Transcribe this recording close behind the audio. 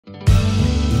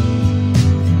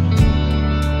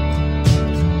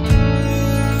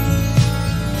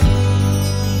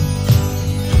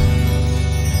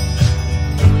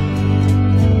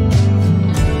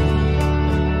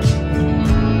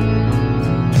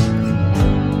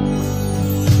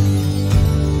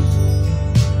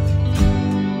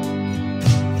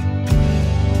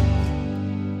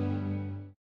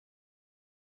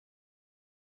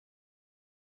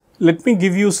Let me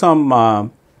give you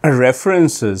some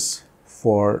references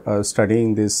for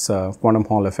studying this quantum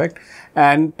Hall effect.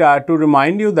 And to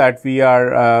remind you that we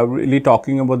are really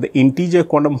talking about the integer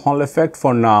quantum Hall effect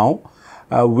for now,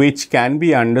 which can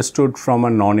be understood from a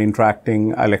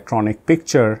non-interacting electronic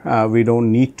picture. We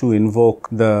don't need to invoke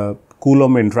the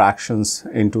Coulomb interactions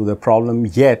into the problem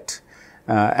yet,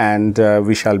 and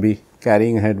we shall be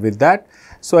carrying ahead with that.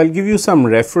 So I'll give you some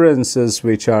references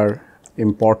which are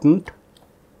important,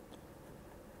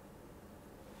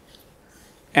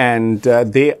 and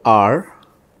they are,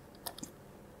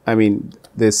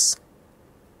 this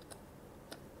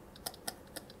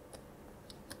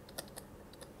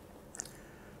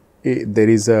there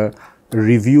is a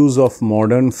reviews of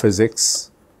modern physics,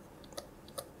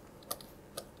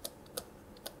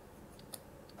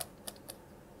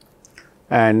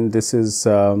 and this is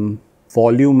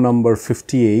volume number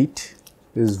 58.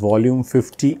 This is volume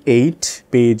 58,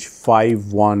 page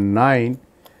 519,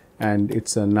 and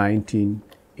it's a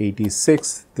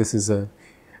 1986. This is a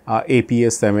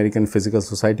APS, the American Physical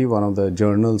Society, one of the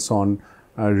journals on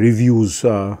reviews,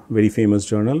 very famous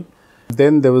journal.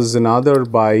 Then there was another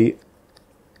by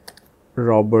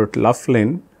Robert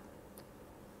Laughlin,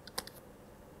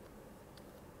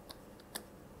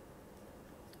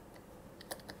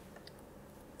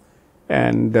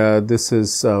 and this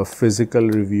is Physical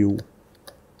Review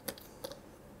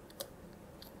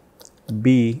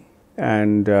B,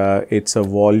 and it's a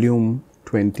volume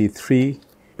 23,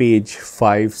 page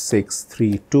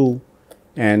 5632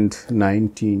 and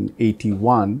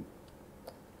 1981.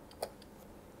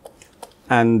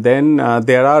 And then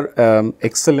there are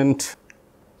excellent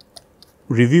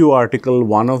review article,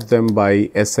 one of them by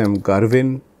S.M.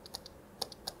 Garvin.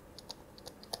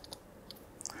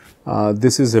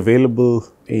 This is available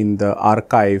in the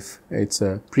archive. It's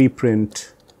a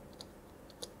preprint.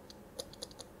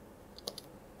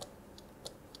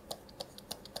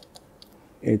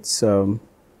 It's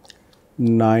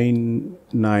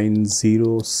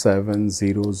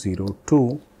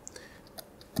 99070002.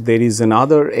 There is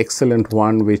another excellent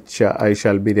one which I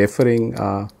shall be referring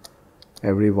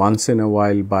every once in a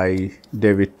while by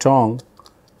David Tong.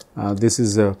 This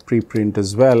is a preprint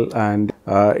as well, and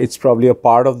it's probably a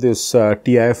part of this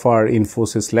TIFR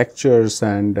Infosys lectures,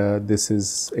 and this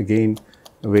is again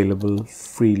available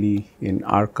freely in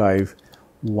archive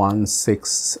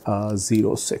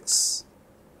 1606.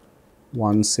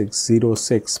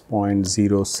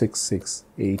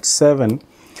 1606.06687.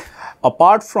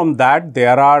 Apart from that,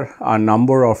 there are a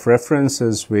number of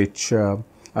references which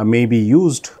may be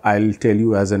used. I'll tell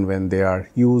you as and when they are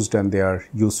used, and they are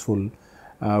useful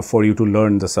for you to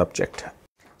learn the subject.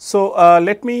 So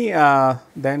let me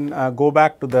then go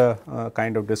back to the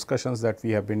kind of discussions that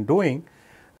we have been doing.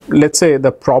 Let's say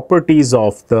the properties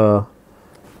of the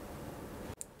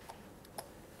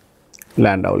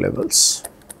Landau levels.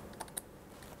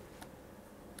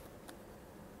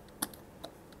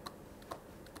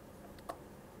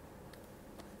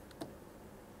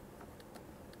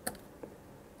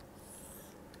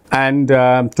 And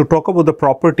to talk about the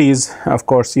properties, of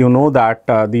course, you know that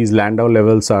these Landau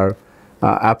levels are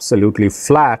absolutely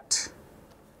flat.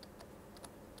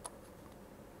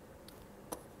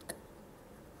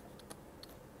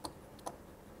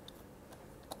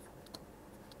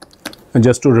 And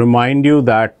just to remind you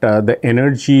that the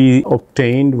energy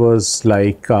obtained was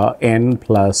like n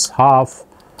plus half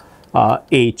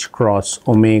h cross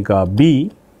omega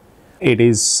b. It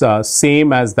is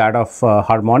same as that of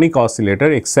harmonic oscillator,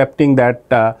 excepting that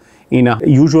in a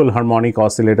usual harmonic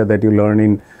oscillator that you learn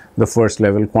in the first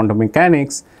level quantum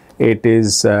mechanics, it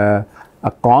is a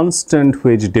constant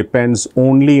which depends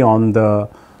only on the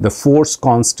force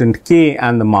constant k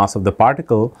and the mass of the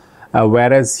particle,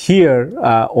 whereas here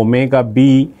omega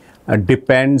b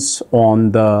depends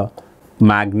on the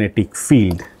magnetic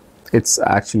field. It's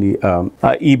actually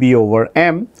EB over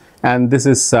m. And this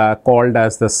is called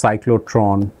as the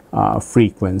cyclotron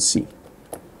frequency.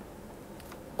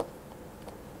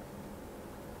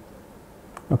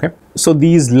 Okay. So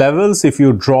these levels, if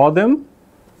you draw them,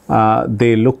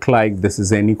 they look like this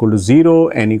is n equal to 0,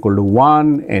 n equal to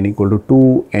 1, n equal to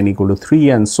 2, n equal to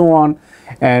 3, and so on.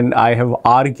 And I have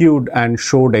argued and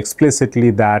showed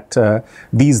explicitly that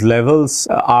these levels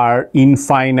are in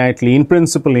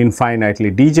principle infinitely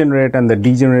degenerate, and the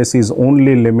degeneracy is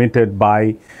only limited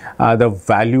by the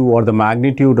value or the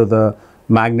magnitude of the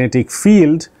magnetic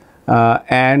field,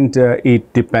 and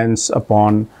it depends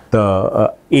upon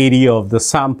the area of the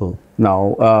sample.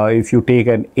 Now, if you take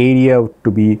an area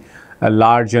to be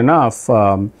large enough,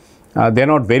 They're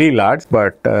not very large,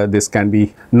 but this can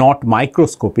be not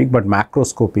microscopic but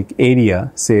macroscopic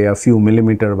area, say a few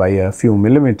millimeter by a few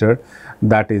millimeter,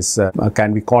 that is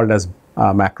can be called as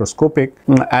macroscopic.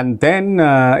 And then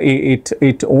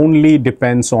it only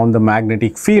depends on the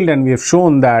magnetic field, and we have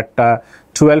shown that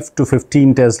 12 to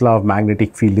 15 Tesla of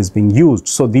magnetic field is being used.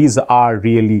 So these are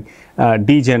really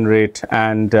degenerate,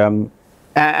 and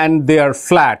they are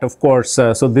flat, of course.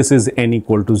 So this is n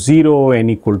equal to 0, n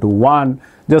equal to 1.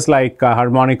 Just like a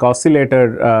harmonic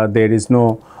oscillator, there is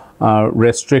no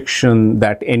restriction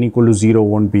that n equal to 0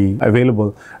 won't be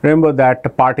available. Remember that a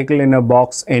particle in a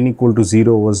box n equal to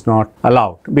 0 was not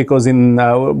allowed, because in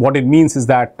what it means is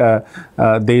that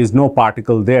there is no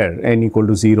particle there. N equal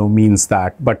to 0 means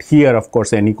that, but here of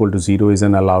course n equal to 0 is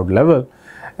an allowed level,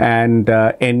 and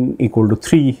n equal to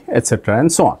 3, etc.,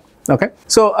 and so on. Okay,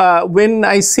 so when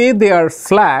I say they are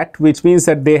flat, which means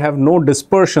that they have no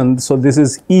dispersion, so this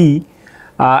is E,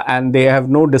 and they have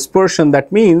no dispersion.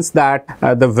 That means that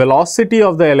the velocity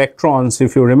of the electrons,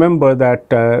 if you remember that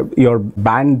your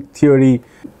band theory,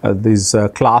 these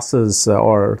classes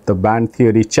or the band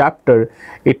theory chapter,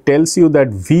 it tells you that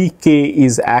Vk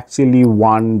is actually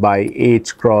 1 by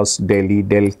h cross del E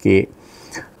del k,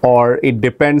 or it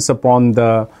depends upon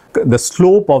the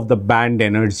slope of the band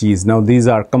energies. Now these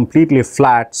are completely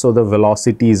flat, so the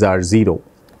velocities are 0.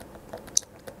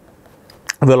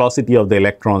 Velocity of the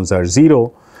electrons are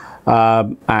 0,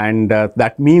 and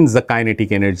that means the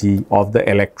kinetic energy of the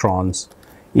electrons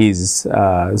is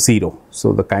 0.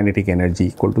 So the kinetic energy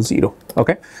equal to 0.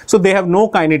 Okay, so they have no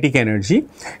kinetic energy,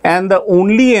 and the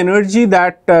only energy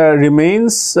that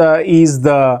remains is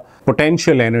the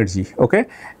potential energy. Okay,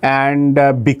 and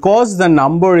because the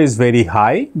number is very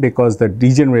high, because the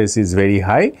degeneracy is very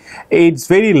high, it's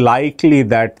very likely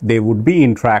that they would be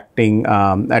interacting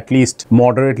at least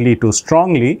moderately to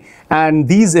strongly, and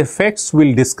these effects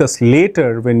we'll discuss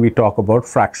later when we talk about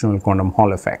fractional quantum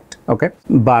Hall effect. Okay,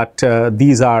 but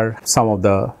these are some of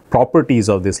the properties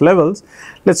of these levels.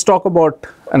 Let's talk about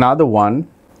another one.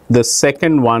 The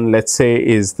second one, let's say,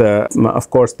 is the, of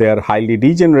course they are highly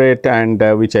degenerate, and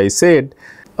which I said,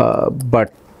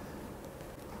 but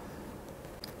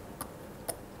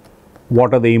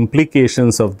what are the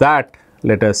implications of that?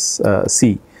 Let us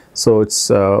see. So it's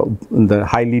the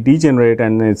highly degenerate,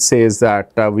 and it says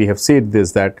that we have said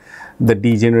this, that the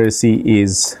degeneracy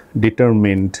is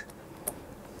determined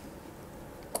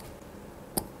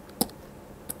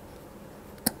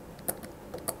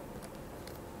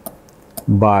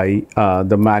by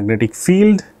the magnetic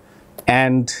field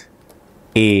and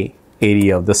A,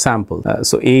 area of the sample.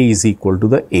 So A is equal to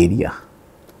the area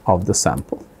of the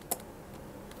sample.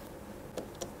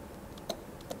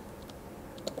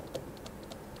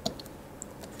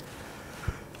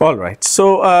 All right,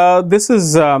 so this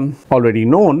is already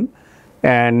known,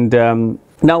 and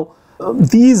now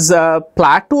these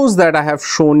plateaus that I have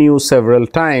shown you several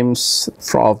times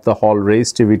of the Hall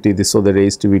resistivity, so the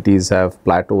resistivities have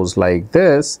plateaus like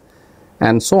this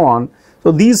and so on.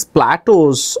 So these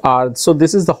plateaus are, so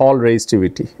this is the Hall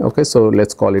resistivity. Okay, so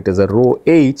let's call it as a rho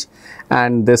h,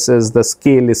 and this is the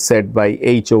scale is set by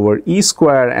h over e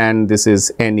square, and this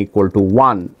is n equal to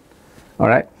 1. All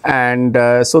right, and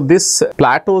so this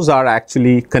plateaus are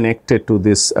actually connected to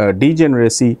this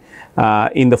degeneracy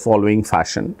in the following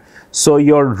fashion. So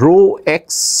your rho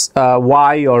x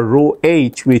y or rho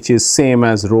h, which is same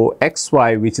as rho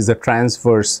xy, which is a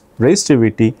transverse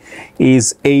resistivity,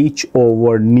 is h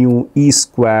over nu e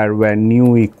square, where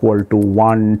nu equal to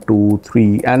 1, 2,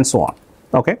 3, and so on.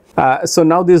 Okay, so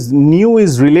now this nu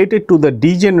is related to the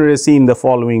degeneracy in the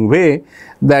following way,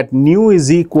 that nu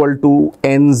is equal to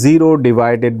n0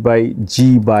 divided by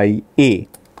g by a.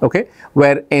 Okay,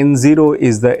 where n0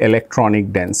 is the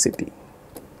electronic density.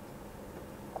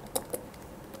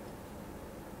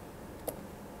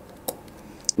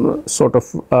 Sort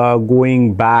of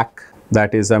going back,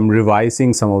 that is, I'm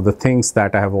revising some of the things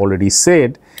that I have already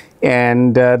said,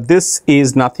 and this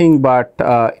is nothing but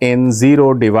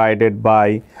n0 divided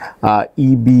by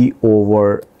EB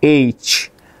over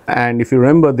h, and if you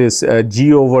remember this,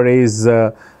 G over A is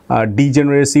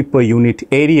degeneracy per unit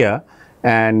area,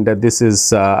 and this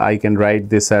is I can write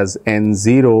this as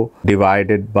n0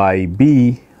 divided by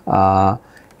B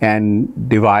and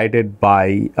divided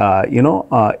by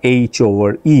h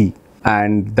over E,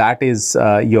 and that is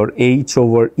your h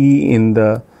over E in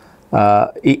the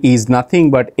is nothing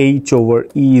but h over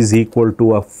E is equal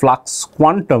to a flux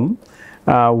quantum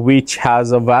which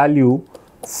has a value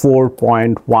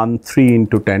 4.13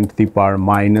 into 10 to the power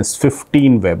minus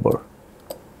 15 Weber.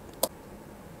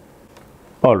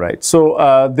 All right,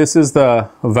 so this is the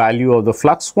value of the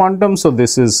flux quantum. So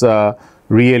this is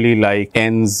really like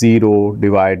n0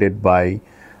 divided by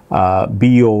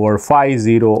b over phi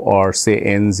 0, or say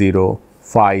n0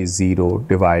 phi 0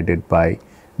 divided by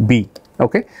b.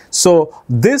 Okay, so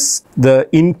this, the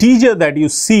integer that you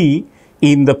see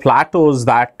in the plateaus,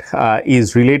 that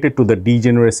is related to the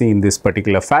degeneracy in this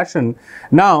particular fashion.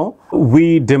 Now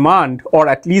we demand, or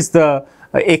at least the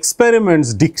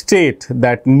experiments dictate,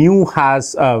 that nu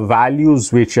has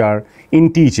values which are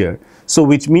integer. So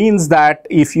which means that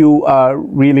if you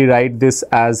really write this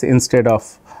as, instead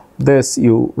of this,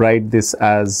 you write this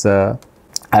as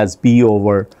b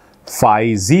over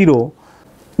phi 0,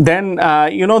 then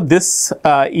you know, this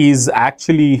is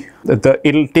actually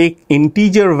it'll take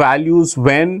integer values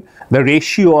when the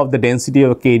ratio of the density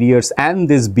of carriers and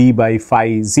this b by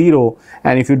phi 0.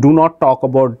 And if you do not talk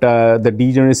about the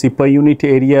degeneracy per unit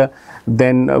area,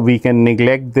 then we can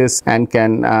neglect this and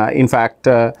can in fact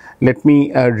let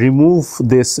me remove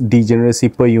this degeneracy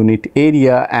per unit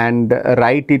area and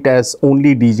write it as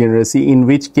only degeneracy, in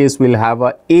which case we'll have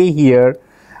a here,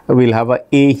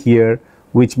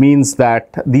 which means that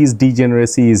these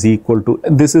degeneracy is equal to,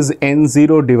 this is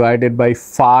n0 divided by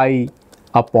phi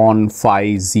upon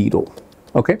phi 0.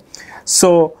 Okay,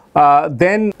 so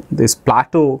then this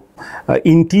plateau,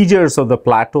 integers of the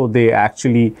plateau, they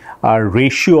actually are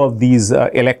ratio of these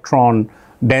electron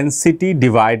density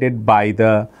divided by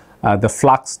the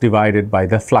flux divided by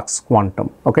the flux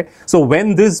quantum. Okay, so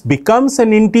when this becomes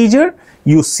an integer,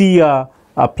 you see a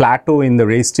plateau in the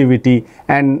resistivity,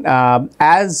 and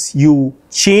as you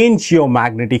change your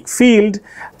magnetic field,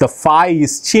 the phi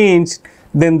is changed,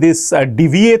 then this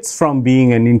deviates from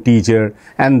being an integer,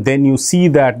 and then you see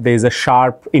that there is a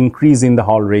sharp increase in the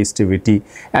Hall resistivity,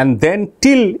 and then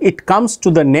till it comes to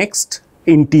the next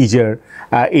integer,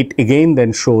 it again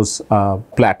then shows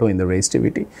plateau in the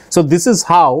resistivity. So this is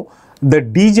how the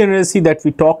degeneracy that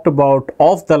we talked about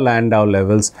of the Landau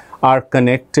levels are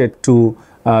connected to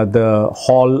the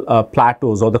Hall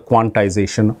plateaus, or the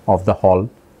quantization of the Hall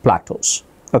plateaus.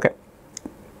 Okay,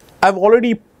 I've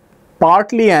already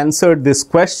partly answered this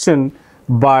question,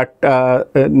 but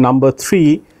number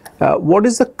 3, what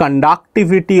is the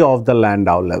conductivity of the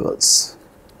Landau levels?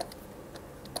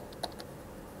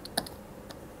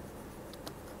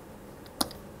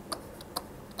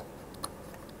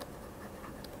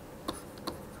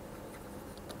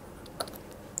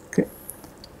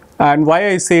 And why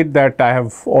I said that I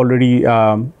have already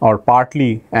or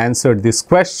partly answered this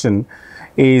question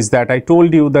is that I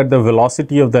told you that the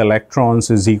velocity of the electrons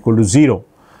is equal to 0.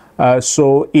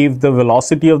 So if the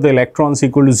velocity of the electrons is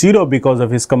equal to 0 because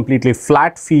of its completely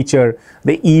flat feature,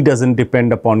 the E doesn't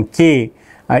depend upon K.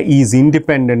 E is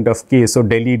independent of K, so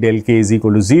del E del K is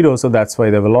equal to 0, so that's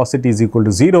why the velocity is equal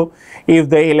to 0. If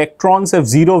the electrons have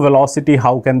 0 velocity,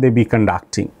 how can they be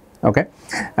conducting? Okay,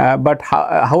 but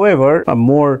however, a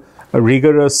more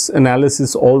rigorous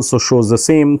analysis also shows the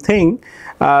same thing.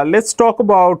 Let's talk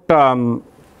about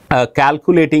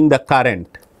calculating the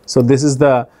current. So this is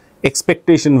the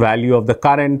expectation value of the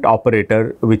current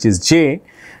operator, which is J,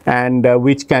 and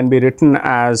which can be written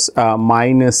as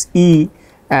minus E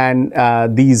and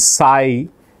these psi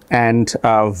and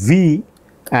V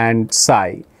and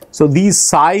psi. So these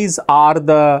psi's are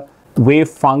the wave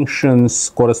functions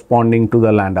corresponding to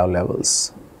the Landau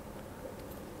levels.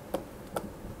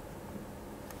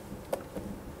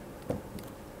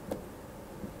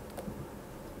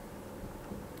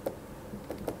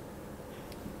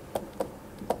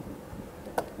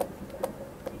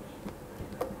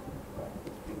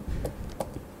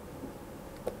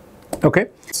 Okay,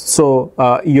 so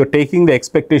you're taking the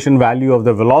expectation value of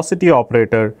the velocity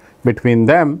operator between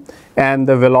them, and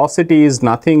the velocity is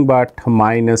nothing but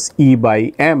minus E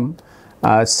by m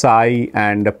psi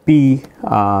and p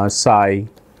psi,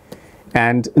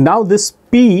 and now this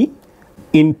p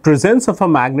in presence of a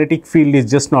magnetic field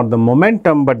is just not the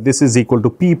momentum, but this is equal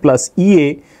to p plus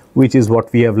Ea, which is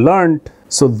what we have learned.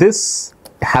 So this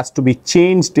has to be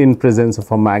changed in presence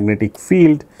of a magnetic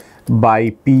field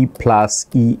by P plus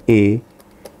Ea,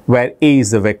 where A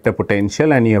is the vector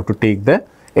potential, and you have to take the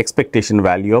expectation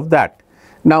value of that.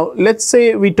 Now let's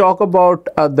say we talk about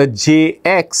the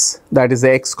Jx, that is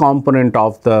the x component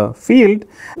of the field.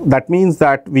 That means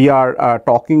that we are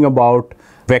talking about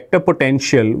vector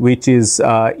potential which is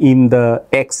in the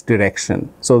x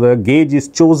direction. So the gauge is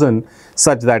chosen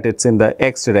such that it's in the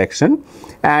x direction,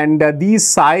 and these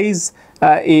psi's,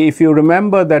 if you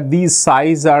remember that these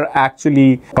psi's are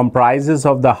actually comprises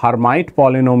of the Hermite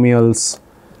polynomials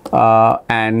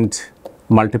and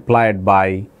multiplied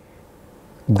by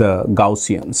the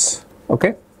Gaussians.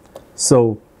 Okay,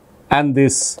 so and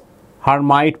this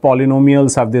Hermite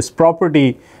polynomials have this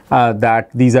property that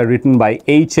these are written by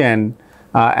Hn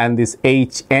and this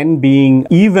Hn being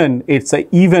even, it's an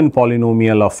even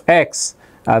polynomial of x.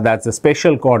 That's a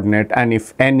special coordinate, and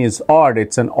if n is odd,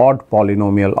 it's an odd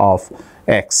polynomial of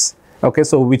x. Okay,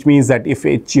 so which means that if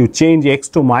you change x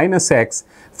to minus x,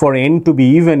 for n to be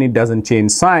even, it doesn't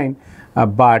change sign,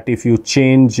 but if you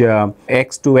change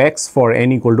x to x for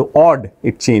n equal to odd,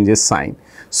 it changes sign.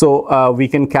 So we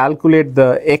can calculate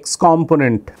the x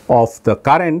component of the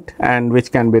current, and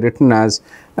which can be written as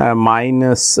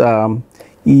minus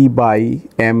E by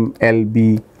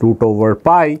mLb root over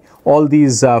pi. All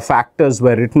these factors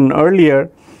were written earlier,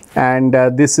 and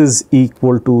this is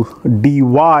equal to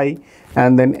dy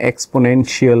and then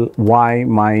exponential y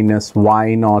minus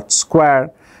y naught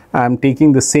square. I am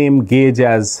taking the same gauge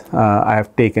as I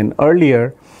have taken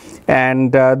earlier,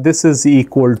 and this is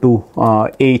equal to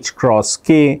h cross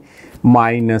k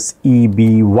minus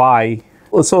EBY.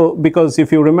 So because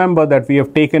if you remember that we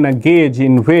have taken a gauge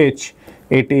in which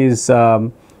it is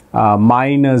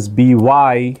minus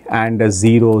by and a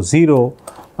 0 0,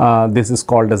 this is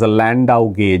called as a Landau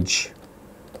gauge.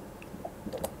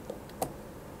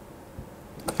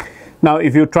 Now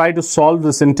if you try to solve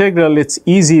this integral, it's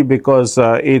easy because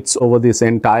it's over this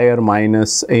entire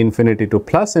minus infinity to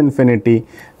plus infinity.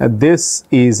 This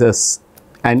is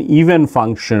an even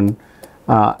function,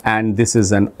 and this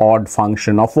is an odd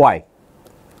function of y.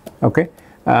 Okay,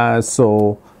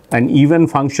 so an even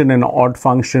function and an odd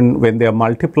function, when they are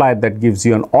multiplied, that gives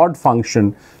you an odd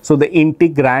function. So the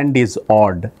integrand is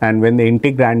odd, and when the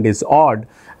integrand is odd,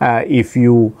 if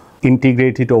you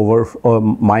integrate it over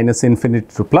minus infinity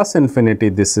to plus infinity,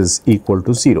 this is equal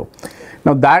to 0.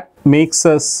 Now that makes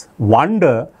us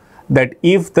wonder that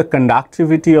if the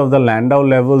conductivity of the Landau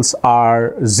levels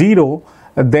are 0,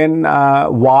 then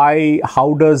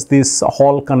how does this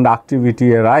Hall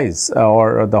conductivity arise,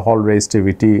 or the Hall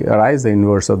resistivity arise, the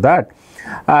inverse of that?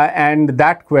 And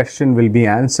that question will be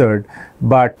answered,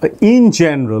 but in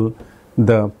general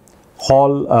the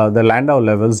the Landau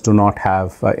levels do not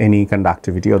have any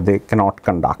conductivity, or they cannot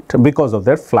conduct because of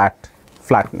their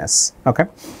flatness. Okay.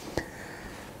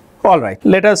 All right,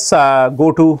 let us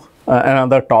go to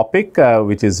another topic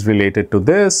which is related to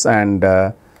this, and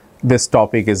this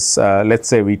topic is, let's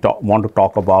say we want to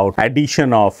talk about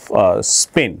addition of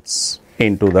spins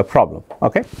into the problem.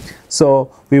 Okay,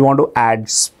 so we want to add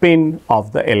spin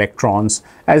of the electrons.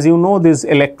 As you know, these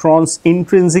electrons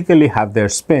intrinsically have their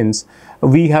spins.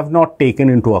 We have not taken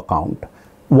into account.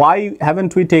 Why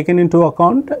haven't we taken into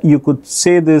account? You could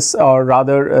say this, or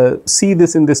rather see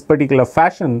this in this particular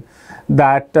fashion,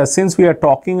 that since we are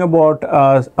talking about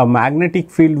a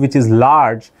magnetic field which is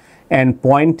large and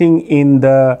pointing in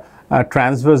the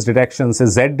transverse direction, say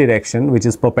z direction, which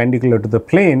is perpendicular to the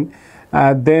plane,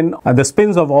 then the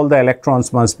spins of all the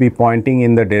electrons must be pointing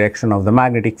in the direction of the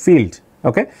magnetic field.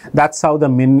 Okay, that's how the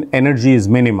energy is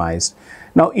minimized.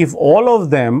 Now if all of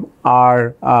them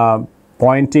are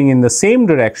pointing in the same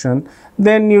direction,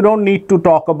 then you don't need to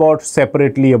talk about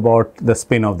separately about the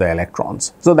spin of the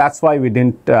electrons. So that's why we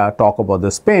didn't talk about the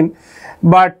spin.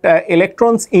 But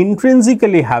electrons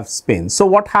intrinsically have spins. So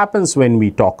what happens when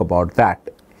we talk about that?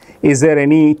 Is there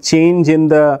any change in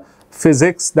the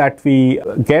physics that we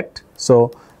get?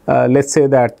 So let's say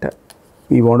that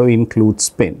we want to include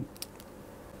spin.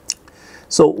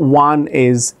 So one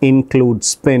is include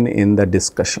spin in the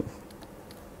discussion.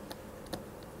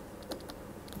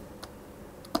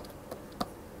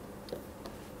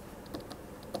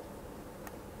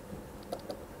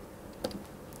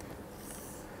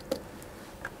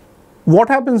 What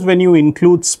happens when you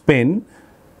include spin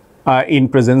in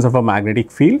presence of a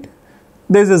magnetic field?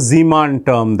 There is a Zeeman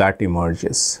term that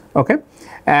emerges. Okay,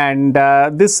 and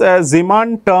this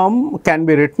Zeeman term can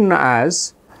be written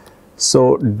as,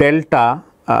 so delta,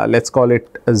 let's call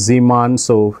it a Zeeman,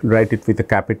 so write it with a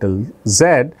capital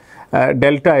Z.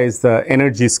 Delta is the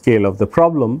energy scale of the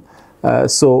problem.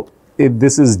 So if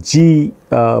this is G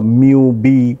mu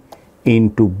B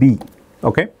into B.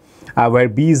 Okay, where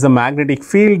B is the magnetic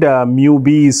field, mu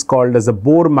B is called as a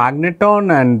Bohr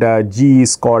magneton, and G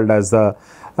is called as the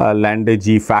Landau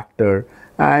G factor,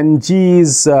 and G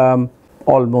is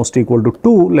almost equal to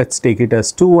 2. Let's take it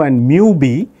as 2, and mu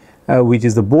B, which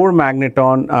is the Bohr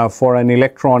magneton, for an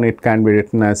electron it can be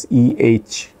written as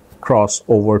EH cross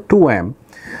over 2m.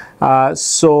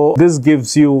 So this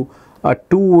gives you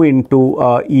 2 into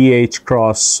EH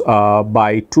cross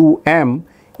by 2m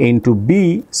into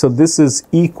B. So this is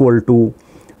equal to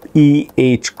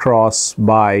EH cross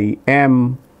by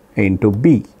m into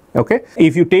B. Okay,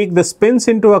 if you take the spins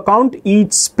into account,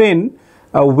 each spin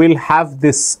will have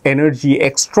this energy,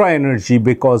 extra energy,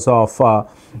 because of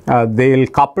they'll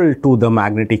couple to the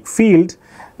magnetic field,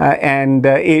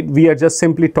 we are just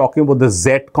simply talking about the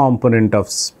z component of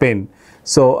spin.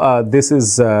 So this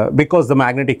is because the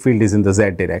magnetic field is in the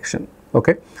z direction.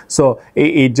 Okay, so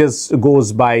it just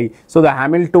goes by. So the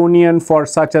Hamiltonian for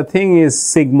such a thing is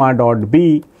sigma dot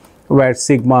b, where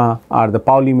sigma are the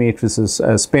Pauli matrices,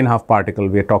 spin half particle.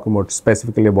 We are talking about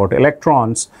specifically about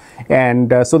electrons,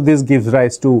 and so this gives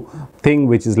rise to thing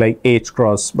which is like h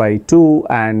cross by 2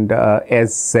 and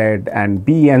s, z and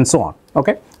b and so on.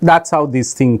 Okay, that's how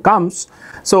this thing comes.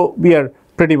 So we are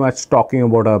pretty much talking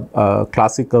about a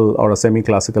classical or a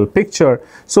semi-classical picture.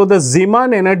 So the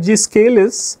Zeeman energy scale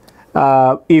is,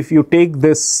 if you take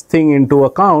this thing into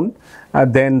account,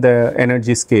 then the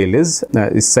energy scale is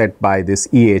set by this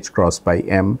EH cross by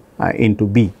M into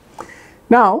B.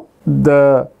 Now,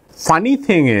 the funny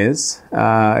thing is,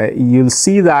 you'll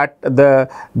see that the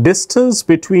distance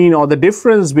between, or the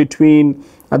difference between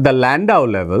the Landau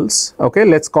levels, okay,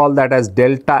 let's call that as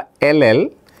delta LL,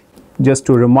 just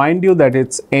to remind you that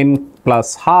it's n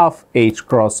plus half H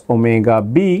cross omega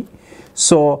B.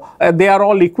 So they are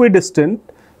all equidistant.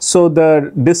 So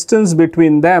the distance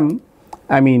between them,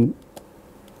 I mean,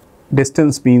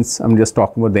 distance means I'm just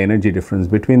talking about the energy difference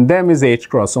between them, is H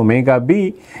cross omega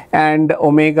B, and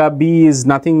omega B is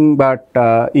nothing but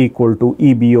equal to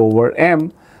EB over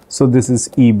M. So this is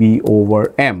EB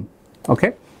over M.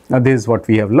 Okay, now this is what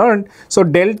we have learned. So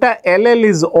delta LL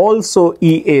is also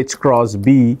EH cross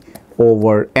B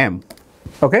over M.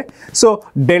 Okay, so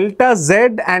delta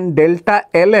Z and delta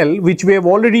LL, which we have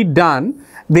already done,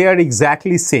 they are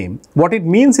exactly same. What it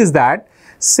means is that,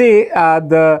 say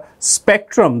the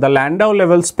spectrum, the Landau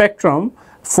level spectrum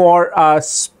for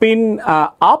spin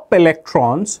up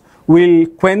electrons will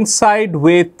coincide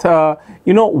with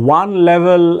one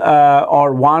level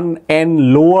or one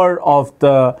n lower of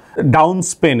the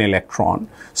downspin electron.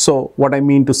 So what I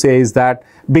mean to say is that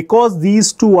because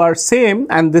these two are same,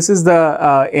 and this is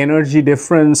the energy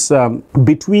difference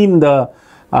between the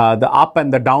up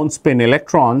and the downspin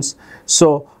electrons.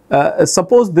 So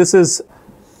suppose this is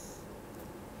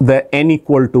the n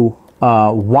equal to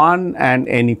 1 and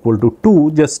n equal to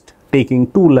 2, just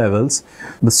taking two levels.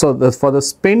 So for the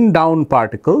spin down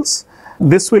particles,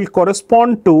 this will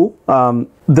correspond to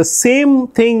the same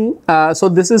thing. So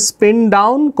this is spin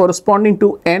down corresponding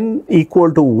to n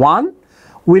equal to 1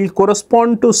 will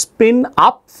correspond to spin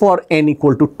up for n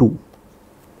equal to 2.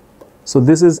 So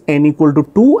this is n equal to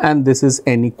 2 and this is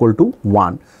n equal to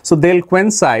 1. So they'll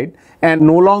coincide and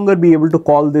no longer be able to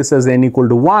call this as n equal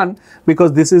to 1,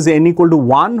 because this is n equal to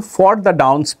 1 for the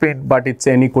downspin, but it's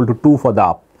n equal to 2 for the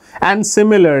up. And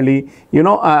similarly,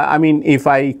 I mean, if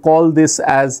I call this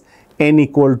as n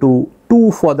equal to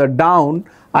 2 for the down,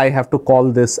 I have to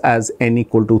call this as n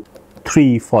equal to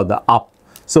 3 for the up.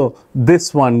 So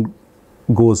this one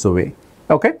goes away.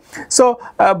 Okay, so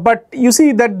but you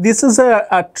see that this is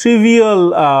a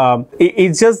trivial,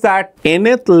 it's just that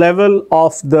nth level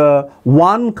of the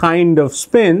one kind of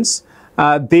spins,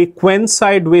 they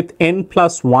coincide with n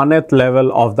plus 1th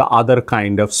level of the other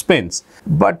kind of spins.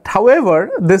 But however,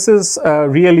 this is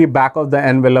really back of the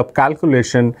envelope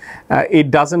calculation.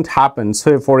 It doesn't happen.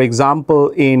 So for example,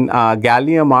 in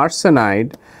gallium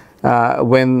arsenide,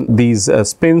 when these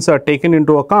spins are taken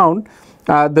into account,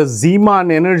 the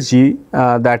Zeeman energy,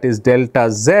 that is delta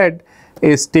Z,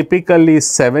 is typically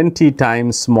 70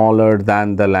 times smaller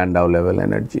than the Landau level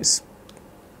energies.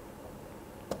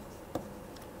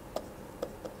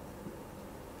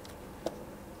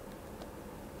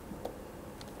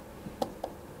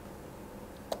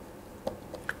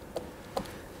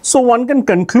 So one can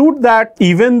conclude that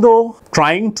even though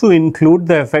trying to include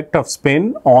the effect of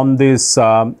spin on this,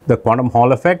 the quantum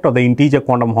Hall effect or the integer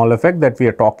quantum Hall effect that we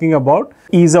are talking about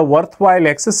is a worthwhile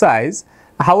exercise,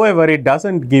 however, it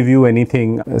doesn't give you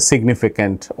anything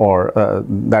significant or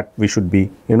that we should be,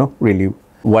 really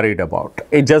worried about.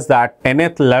 It's just that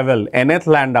nth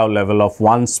Landau level of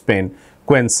one spin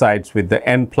coincides with the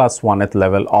n plus 1th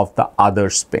level of the other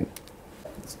spin.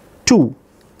 2.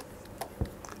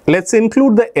 Let's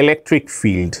include the electric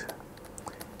field.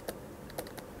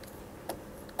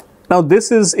 Now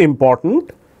this is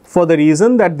important for the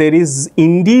reason that there is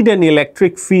indeed an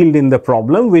electric field in the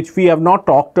problem, which we have not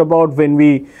talked about when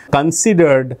we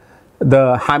considered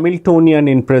the Hamiltonian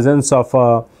in presence of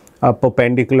a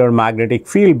perpendicular magnetic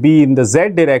field B in the z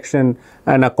direction,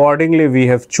 and accordingly we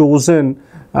have chosen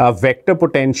vector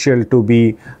potential to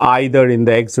be either in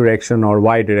the x direction or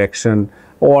y direction,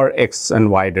 or x and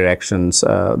y directions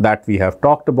that we have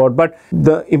talked about. But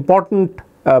the important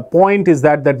point is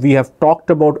that we have talked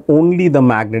about only the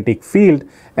magnetic field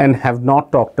and have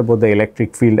not talked about the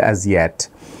electric field as yet.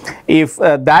 If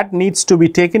that needs to be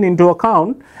taken into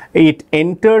account, it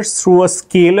enters through a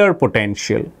scalar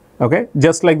potential. Okay,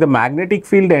 just like the magnetic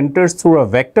field enters through a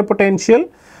vector potential,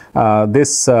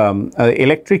 this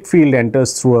electric field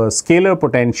enters through a scalar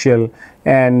potential,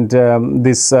 and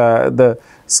the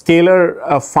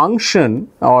scalar function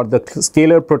or the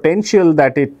scalar potential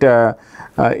that it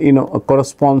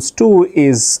corresponds to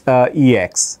is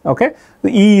Ex. Okay, the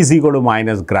E is equal to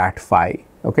minus grad phi.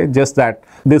 Okay, just that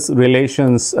this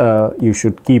relations you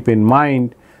should keep in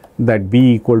mind, that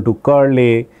B equal to curl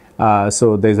A.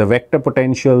 So there is a vector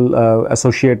potential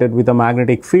associated with a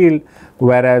magnetic field,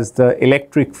 whereas the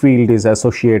electric field is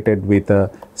associated with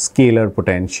a scalar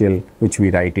potential, which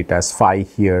we write it as phi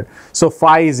here. So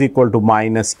phi is equal to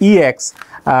minus Ex.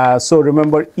 So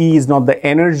remember, E is not the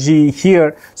energy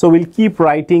here. So we'll keep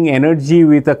writing energy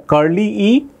with a curly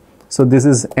E. So this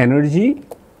is energy.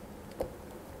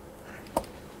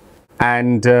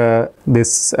 And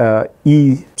this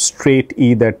E, straight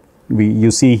E that you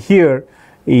see here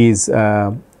is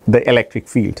the electric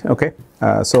field. Okay,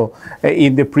 so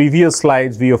in the previous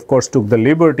slides we of course took the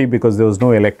liberty because there was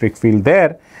no electric field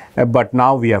there, but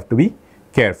now we have to be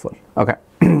careful. Okay,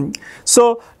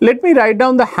 so let me write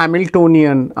down the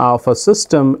Hamiltonian of a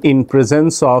system in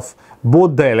presence of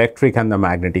both the electric and the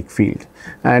magnetic field,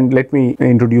 and let me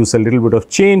introduce a little bit of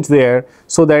change there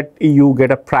so that you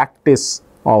get a practice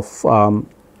of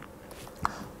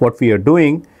what we are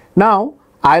doing. Now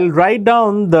I'll write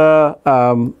down the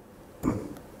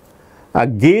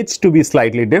gauge to be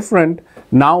slightly different.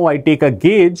 Now I take a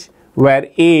gauge where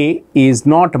A is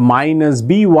not minus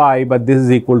By, but this is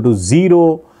equal to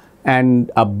 0 and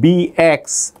a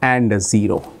Bx and a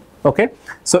 0. Okay,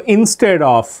 so instead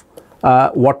of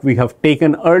what we have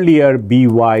taken earlier,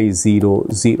 By 0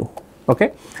 0.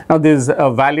 Okay, now this is a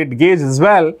valid gauge as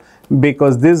well,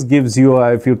 because this gives you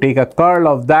if you take a curl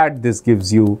of that, this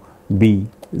gives you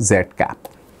Bz cap.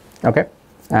 Okay,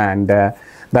 and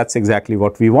that's exactly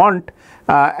what we want.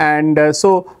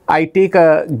 So I take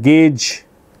a gauge,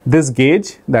 this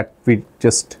gauge that we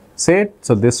just said,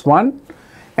 so this one,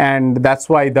 and that's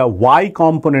why the y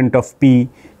component of P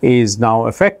is now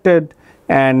affected,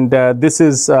 and this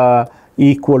is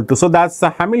equal to, so that's the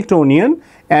Hamiltonian,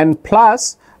 and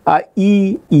plus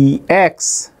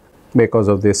Ex, because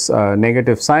of this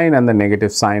negative sign and the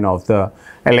negative sign of the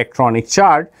electronic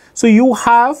charge. So you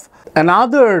have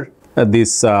another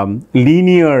this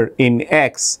linear in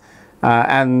X,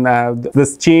 and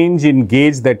this change in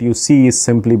gauge that you see is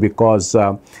simply because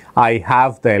I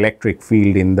have the electric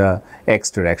field in the X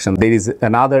direction. There is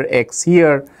another X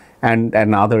here and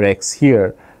another X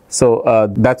here.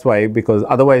 So that's why, because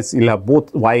otherwise you'll have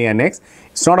both Y and X.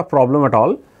 It's not a problem at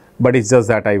all, but it's just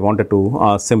that I wanted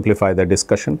to simplify the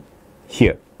discussion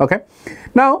here. Okay,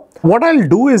 now what I'll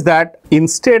do is that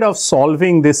instead of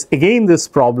solving this again, this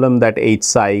problem that H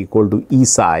psi equal to E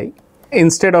psi,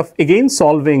 instead of again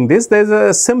solving this, there's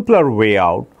a simpler way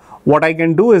out. What I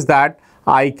can do is that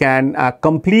I can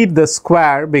complete the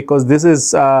square, because this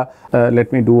is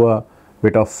let me do a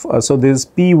bit of so this is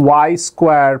Py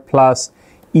square plus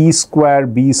E square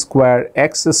B square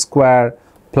X square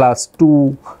plus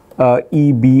 2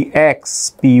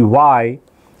 EBX Py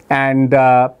and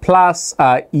plus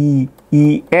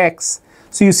Ex.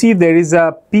 So you see there is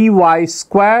a Py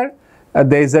square,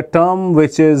 there is a term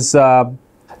which is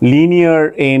linear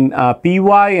in Py,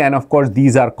 and of course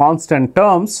these are constant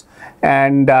terms,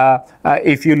 and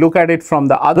if you look at it from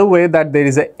the other way, that there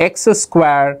is a X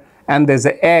square and there's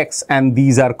a X, and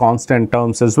these are constant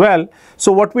terms as well.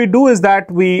 So what we do is that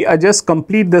we just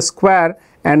complete the square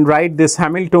and write this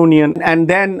Hamiltonian, and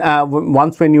then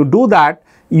once when you do that,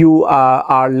 you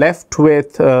are left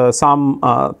with some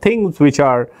things which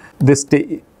are this.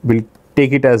 We'll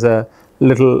take it as a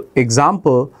little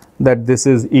example, that this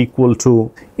is equal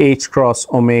to H cross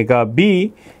omega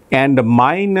B and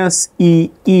minus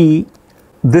EE.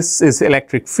 This is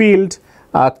electric field,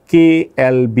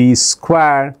 KLB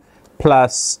square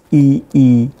plus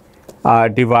EE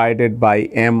divided by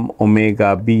M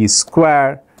omega B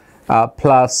square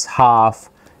plus half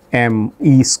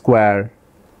ME square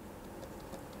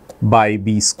by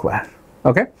B square.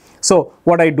 Okay, so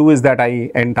what I do is that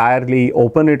I entirely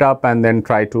open it up and then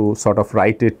try to sort of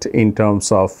write it in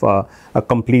terms of a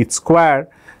complete square.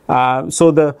 So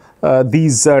the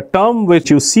these term which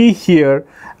you see here,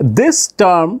 this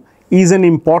term is an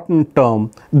important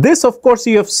term. This of course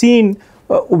you have seen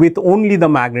with only the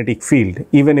magnetic field.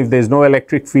 Even if there is no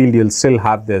electric field, you'll still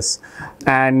have this.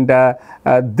 And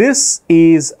this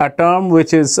is a term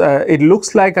which is, it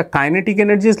looks like a kinetic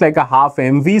energy, it's like a half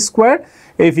mv square.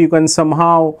 If you can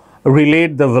somehow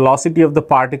relate the velocity of the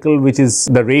particle, which is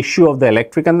the ratio of the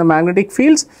electric and the magnetic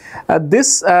fields,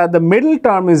 the middle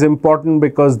term is important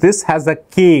because this has a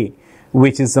k,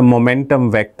 which is the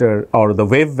momentum vector or the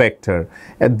wave vector.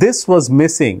 This was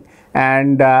missing,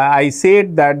 and I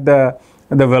said that the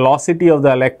velocity of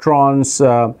the electrons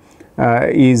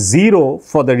is 0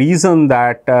 for the reason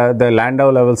that the Landau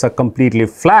levels are completely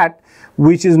flat,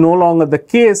 which is no longer the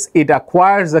case. It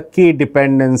acquires a k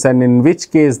dependence, and in which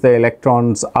case the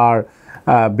electrons are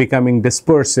becoming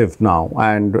dispersive now,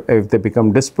 and if they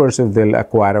become dispersive, they'll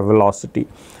acquire a velocity.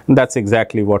 And that's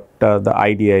exactly what the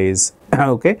idea is.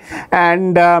 Okay,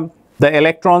 and the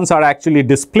electrons are actually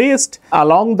displaced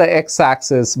along the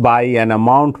x-axis by an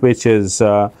amount which is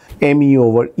me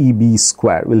over eb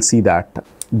square. We'll see that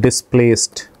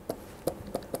displaced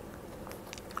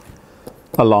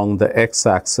along the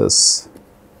x-axis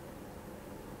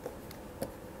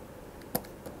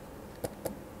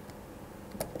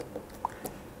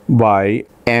by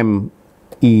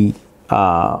me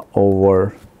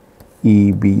over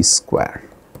eb square.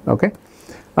 Okay,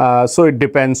 so it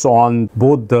depends on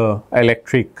both the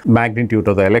electric magnitude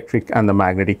of the electric and the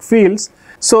magnetic fields.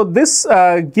 So this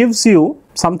gives you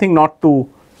something not too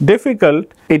difficult.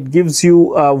 It gives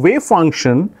you a wave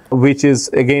function, which is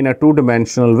again a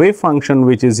two-dimensional wave function,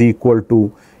 which is equal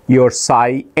to your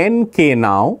psi nk.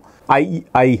 Now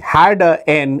I had a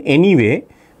n anyway,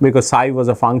 because psi was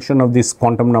a function of this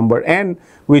quantum number n,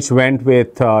 which went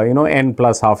with n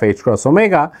plus half h cross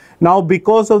omega. Now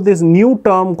because of this new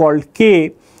term called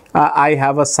k, I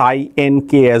have a psi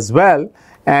nk as well,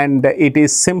 and it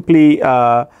is simply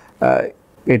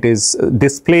it is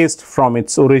displaced from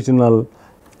its original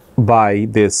by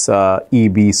this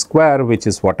eb square, which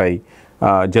is what I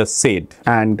just said,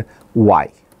 and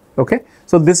y. Okay,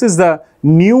 so this is the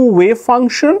new wave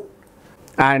function,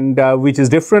 and which is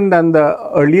different than the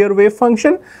earlier wave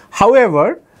function.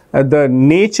 However, the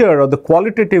nature or the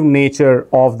qualitative nature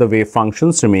of the wave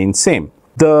functions remains same.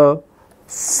 The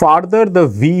farther the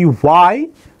Vy,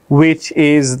 which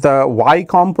is the y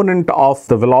component of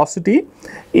the velocity,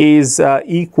 is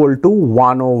equal to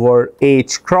 1 over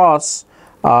h cross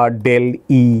del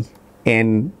E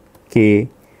n k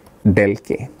del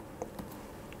k.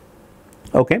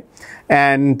 Okay,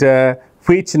 and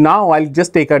which now I'll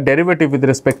just take a derivative with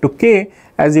respect to k.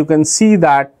 As you can see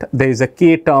that there is a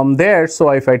k term there, so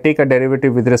if I take a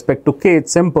derivative with respect to k,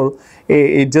 it's simple.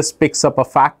 It just picks up a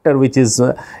factor which is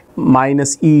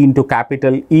minus e into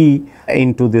capital E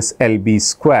into this lb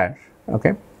square.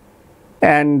 Okay,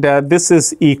 and this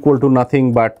is equal to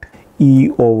nothing but e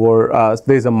over,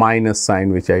 there is a minus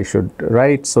sign which I should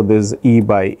write, so this is e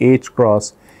by h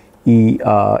cross e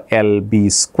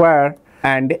lb square.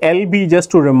 And lb,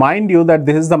 just to remind you that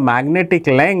this is the magnetic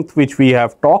length which we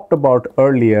have talked about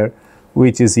earlier,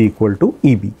 which is equal to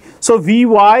eb. So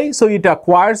Vy, so it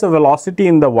acquires a velocity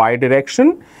in the y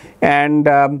direction, and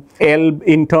L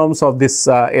in terms of this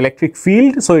electric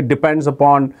field, so it depends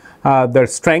upon the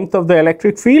strength of the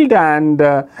electric field, and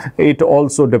it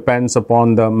also depends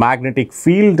upon the magnetic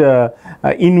field,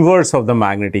 inverse of the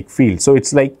magnetic field. So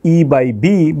it's like E by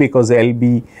B, because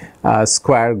LB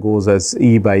square goes as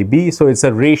E by B. So it's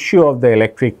a ratio of the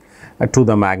electric to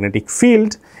the magnetic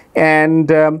field. And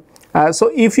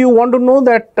so if you want to know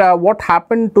that what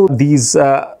happened to these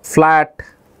flat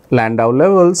Landau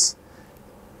levels,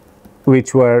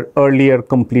 which were earlier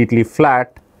completely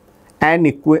flat and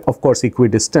of course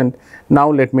equidistant. Now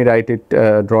let me write it,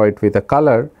 draw it with a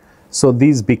color. So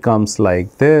these becomes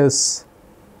like this,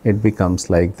 it becomes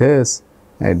like this,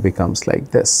 it becomes like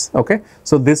this. Okay,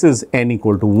 so this is n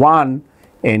equal to 1,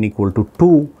 n equal to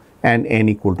 2, and n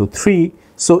equal to 3.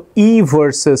 So E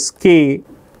versus K,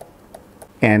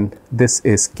 and this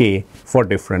is K for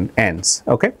different n's.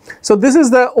 Okay, so this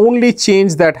is the only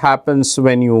change that happens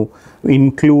when you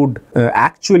include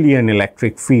actually an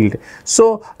electric field.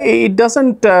 So it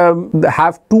doesn't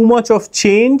have too much of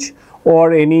change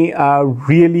or any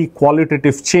really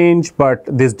qualitative change, but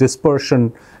this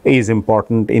dispersion is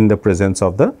important in the presence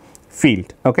of the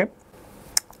field. Okay,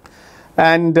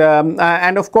 and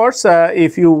of course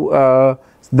if you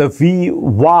the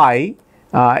Vy,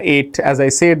 it, as I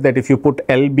said, that if you put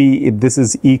LB, this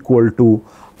is equal to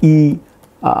E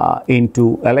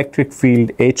into electric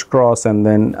field H cross and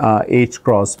then H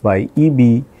cross by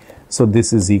EB. So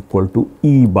this is equal to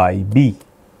E by B.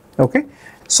 Okay,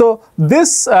 so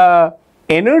this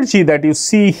energy that you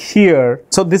see here,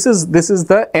 so this is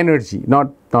the energy,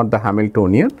 not the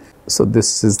Hamiltonian. So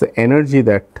this is the energy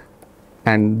that,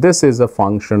 and this is a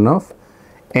function of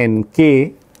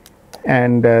Nk,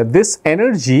 and this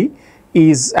energy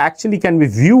is actually can be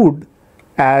viewed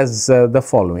as the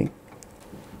following.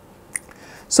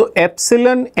 So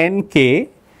epsilon Nk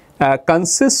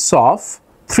consists of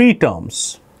 3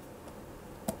 terms.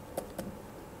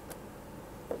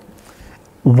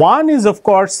 One is, of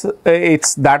course,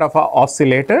 it's that of an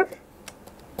oscillator.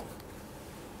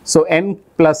 So n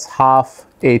plus half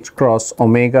h cross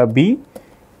omega b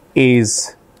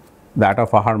is that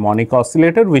of a harmonic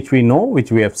oscillator, which we know,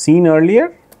 which we have seen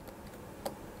earlier.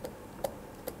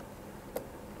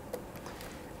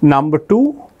 Number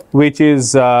 2, which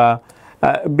is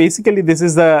basically this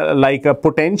is like a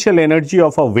potential energy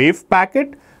of a wave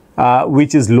packet,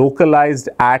 which is localized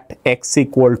at x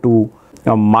equal to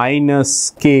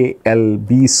minus k L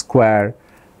b square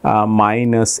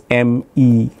minus m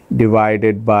e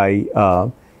divided by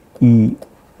e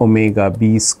omega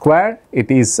b square. It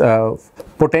is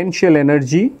potential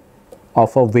energy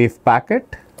of a wave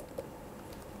packet.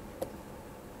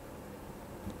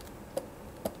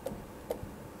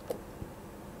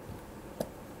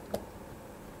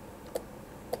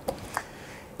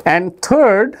 And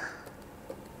third,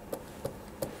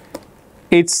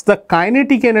 it's the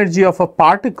kinetic energy of a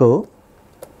particle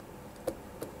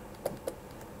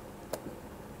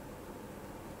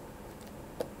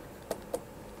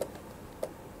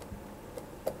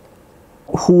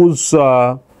whose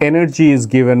energy is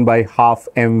given by half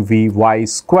mvy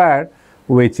square,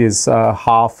 which is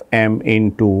half m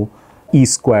into e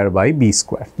square by b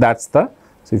square. That's the,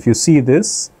 so if you see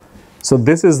this, so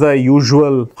this is the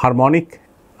usual harmonic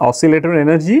oscillator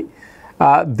energy.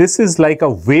 This is like a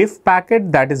wave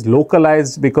packet that is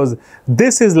localized because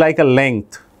this is like a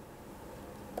length.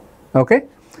 Okay,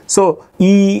 so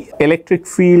E electric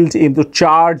field into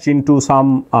charge into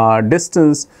some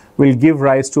distance will give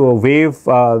rise to a wave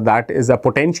that is a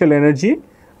potential energy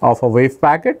of a wave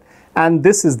packet, and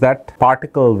this is that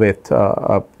particle with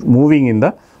moving in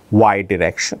the y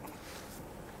direction.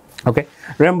 Okay,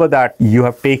 remember that you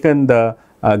have taken the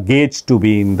gauge to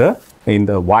be in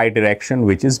the y direction,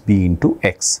 which is b into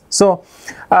x. So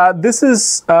this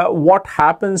is what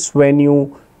happens when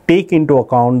you take into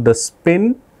account the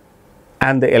spin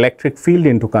and the electric field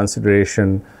into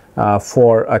consideration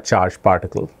for a charged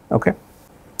particle. Okay,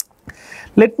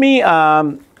 let me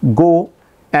go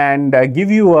and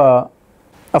give you a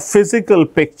physical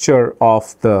picture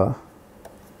of the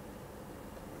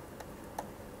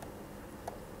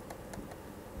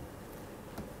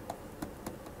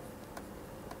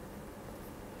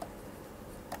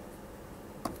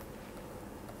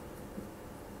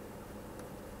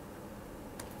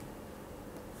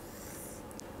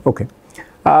okay.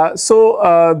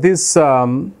 So this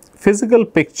physical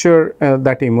picture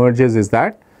that emerges is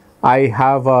that I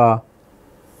have a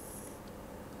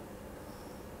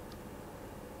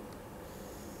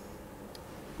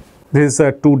this is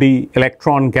a 2D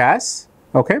electron gas.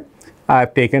 Okay, I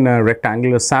have taken a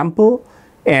rectangular sample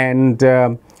and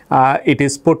it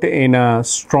is put in a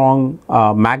strong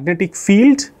magnetic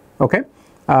field. Okay,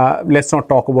 let's not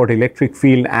talk about electric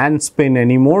field and spin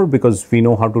anymore because we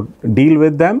know how to deal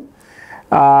with them.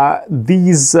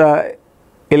 These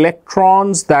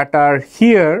electrons that are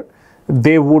here,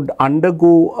 they would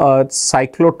undergo a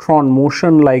cyclotron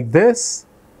motion like this,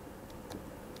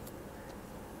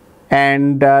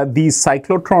 and the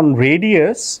cyclotron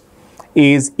radius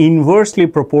is inversely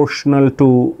proportional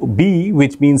to b,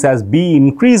 which means as b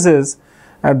increases,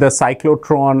 the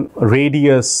cyclotron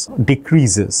radius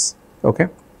decreases. Okay,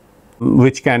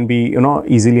 which can be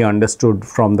easily understood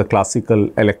from the classical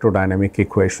electrodynamic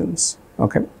equations.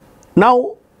 Okay,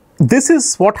 now this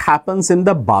is what happens in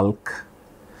the bulk.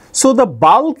 So the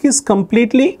bulk is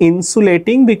completely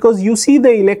insulating because you see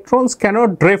the electrons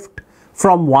cannot drift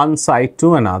from one side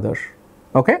to another.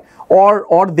 Okay,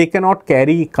 or they cannot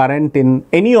carry current in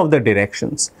any of the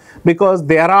directions because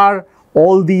there are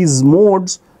all these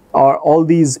modes or all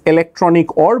these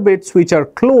electronic orbits which are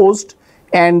closed,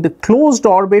 and closed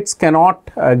orbits cannot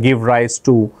give rise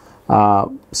to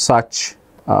such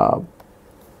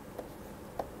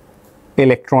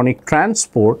electronic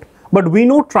transport, but we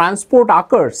know transport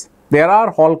occurs. There are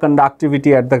Hall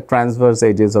conductivity at the transverse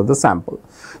edges of the sample.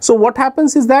 So what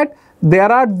happens is that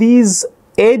there are these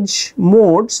edge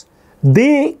modes,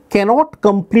 they cannot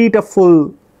complete a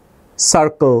full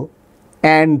circle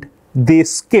and they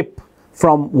skip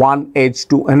from one edge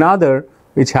to another,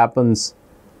 which happens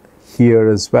here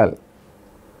as well.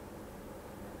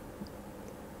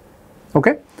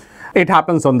 Okay, It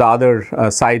happens on the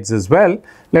other sides as well.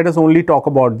 Let us only talk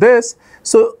about this.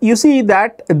 So you see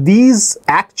that these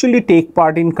actually take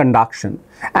part in conduction,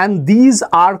 and these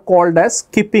are called as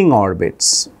skipping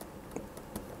orbits.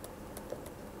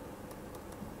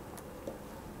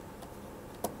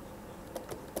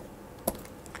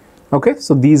 Okay,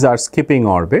 so these are skipping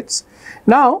orbits.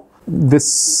 Now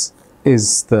this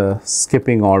is the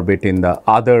skipping orbit in the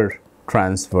other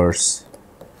transverse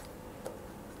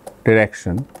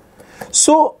direction.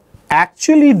 So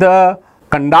actually the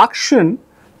conduction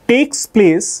takes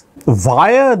place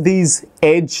via these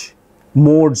edge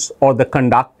modes or the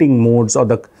conducting modes or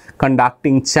the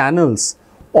conducting channels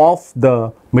of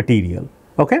the material.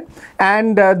 Okay,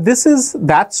 and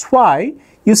that's why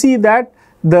you see that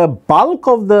the bulk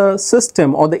of the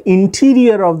system or the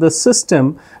interior of the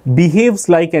system behaves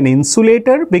like an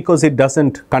insulator because it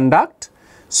doesn't conduct.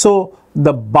 So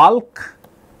the bulk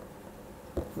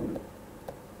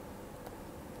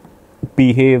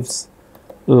behaves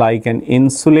like an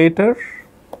insulator,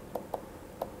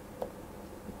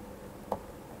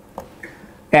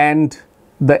 and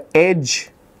the edge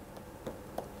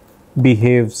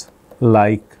behaves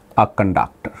like a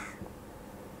conductor.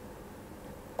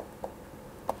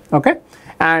 Okay,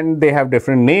 and they have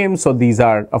different names. So these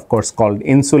are of course called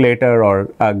insulator or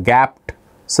gapped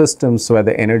systems where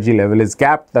the energy level is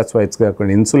gapped. That's why it's called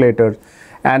insulator.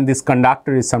 And this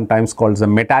conductor is sometimes called the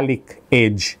metallic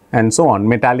edge and so on.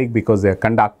 Metallic because they are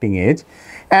conducting edge,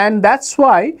 and that's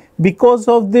why because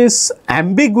of this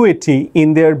ambiguity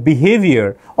in their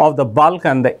behavior of the bulk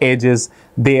and the edges,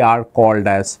 they are called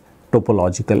as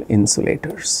topological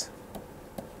insulators.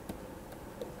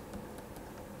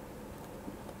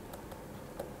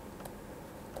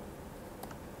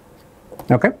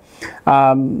 Okay,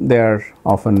 they are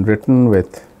often written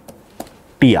with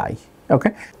TI.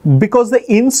 Okay, because the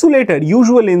insulator,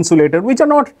 usual insulator, which are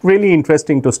not really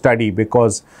interesting to study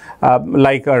because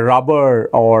like a rubber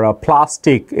or a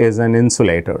plastic is an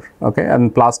insulator. Okay,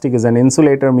 and plastic is an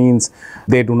insulator means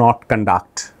they do not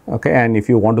conduct. Okay, and if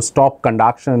you want to stop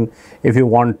conduction, if you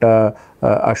want a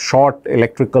short,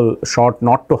 electrical short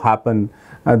not to happen,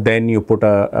 then you put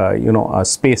a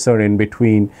spacer in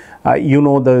between.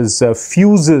 Those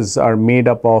fuses are made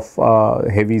up of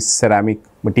heavy ceramic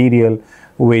material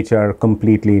which are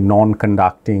completely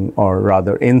non-conducting or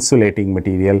rather insulating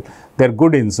material. They are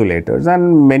good insulators,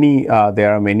 and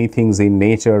there are many things in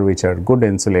nature which are good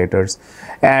insulators,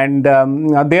 and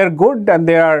they are good and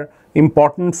they are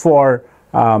important for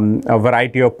a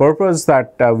variety of purposes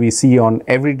that we see on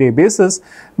everyday basis.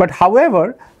 But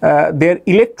however, their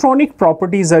electronic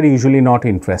properties are usually not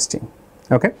interesting.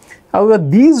 Okay. However,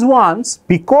 these ones,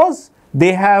 because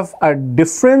they have a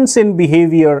difference in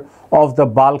behavior of the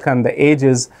bulk and the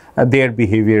edges, their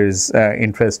behavior is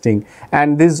interesting,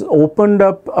 and this opened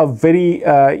up a very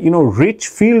rich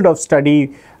field of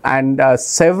study, and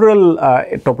several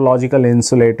topological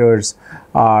insulators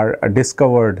are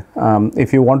discovered.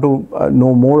 If you want to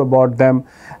know more about them,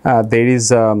 there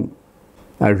is a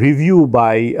review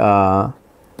by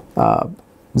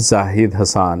Zahid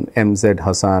Hassan, MZ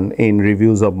Hassan, in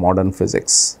Reviews of Modern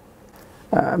Physics.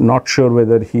 I'm not sure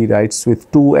whether he writes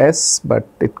with 2S, but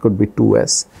it could be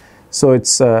 2S. So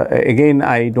it's again,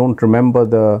 I don't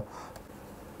remember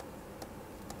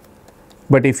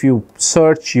but if you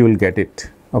search, you will get it.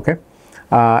 Okay,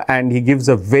 and he gives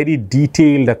a very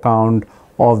detailed account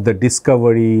of the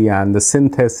discovery and the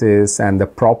synthesis and the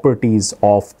properties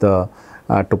of the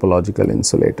topological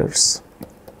insulators.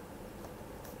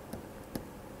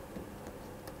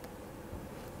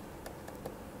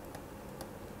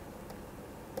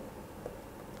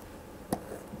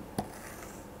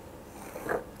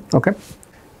 Okay.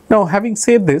 Now, having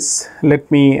said this, let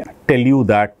me tell you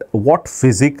that what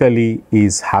physically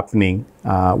is happening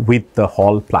with the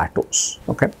Hall plateaus.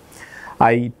 Okay,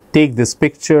 I take this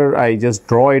picture, I just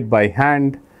draw it by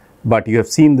hand, but you have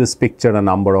seen this picture a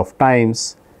number of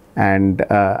times, and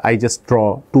I just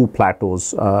draw two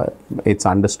plateaus. It's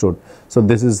understood. So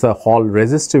this is the Hall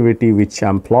resistivity which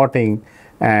I'm plotting,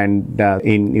 and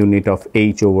in unit of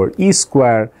H over E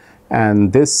square.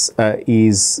 And this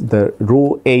is the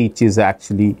rho H is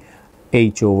actually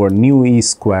H over nu E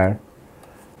square,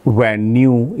 where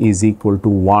nu is equal to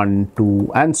 1,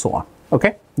 2 and so on.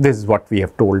 Okay, this is what we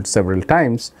have told several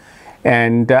times,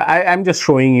 and I'm just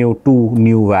showing you two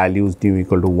new values, nu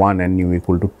equal to 1 and nu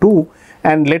equal to 2,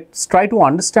 and let's try to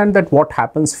understand that what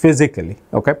happens physically.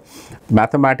 Okay,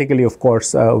 mathematically of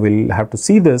course we'll have to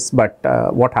see this, but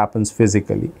what happens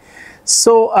physically.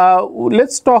 So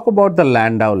let's talk about the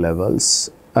Landau levels.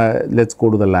 Let's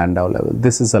go to the Landau level.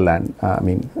 This is a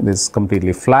this is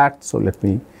completely flat. So let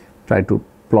me try to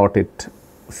plot it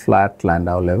flat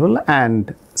Landau level,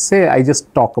 and say I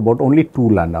just talk about only 2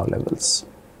 Landau levels,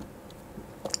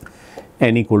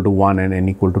 n equal to 1 and n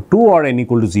equal to 2, or n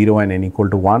equal to 0 and n equal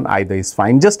to 1, either is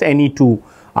fine, just any 2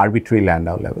 arbitrary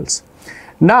Landau levels.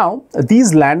 Now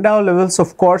these Landau levels,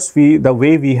 of course, the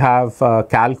way we have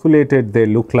calculated, they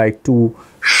look like 2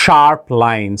 sharp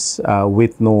lines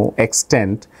with no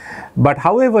extent, but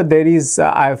however there is,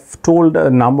 I've told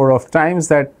a number of times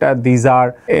that these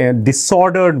are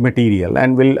disordered material,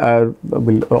 and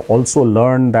we'll also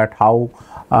learn that how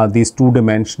these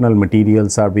 2-dimensional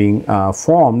materials are being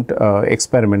formed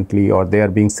experimentally, or they are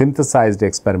being synthesized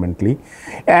experimentally.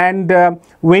 And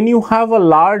when you have a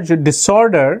large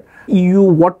disorder,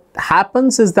 what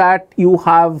happens is that you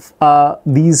have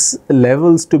these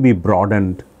levels to be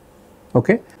broadened.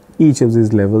 Okay, each of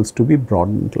these levels to be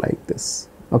broadened like this.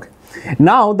 Okay,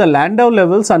 now the Landau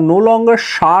levels are no longer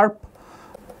sharp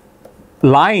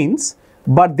lines,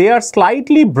 but they are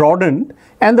slightly broadened,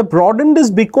 and the broadened is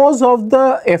because of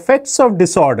the effects of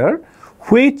disorder,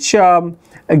 which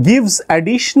gives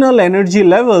additional energy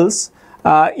levels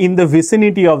in the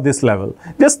vicinity of this level.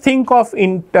 Just think of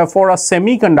for a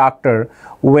semiconductor,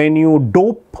 when you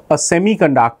dope a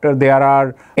semiconductor, there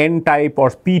are n-type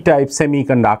or p-type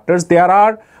semiconductors. There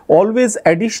are always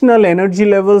additional energy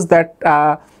levels that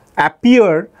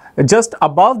appear just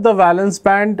above the valence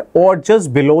band or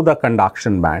just below the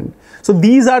conduction band. So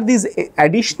these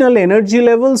additional energy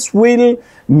levels will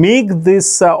make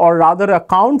this or rather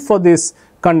account for this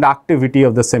conductivity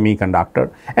of the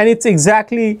semiconductor, and it's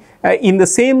exactly in the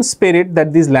same spirit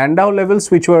that these Landau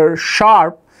levels, which were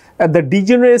sharp, the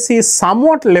degeneracy is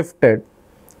somewhat lifted.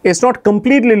 It's not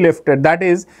completely lifted, that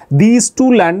is, these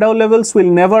 2 Landau levels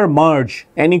will never merge,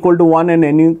 n equal to 1 and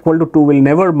n equal to 2 will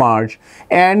never merge,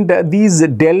 and these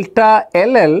delta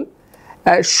LL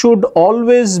should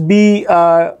always be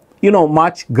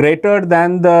much greater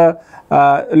than the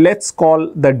let's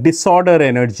call the disorder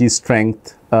energy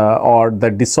strength or the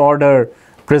disorder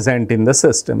present in the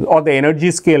system, or the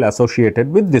energy scale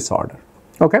associated with disorder.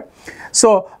 Okay,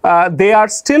 so they are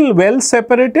still well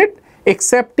separated,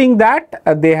 excepting that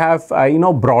they have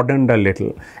broadened a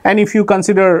little. And if you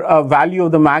consider a value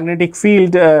of the magnetic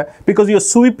field, because you're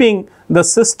sweeping the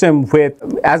system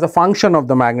as a function of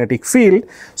the magnetic field,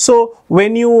 so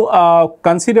when you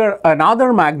consider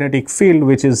another magnetic field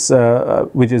which is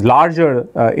larger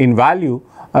in value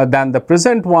than the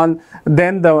present one,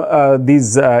 then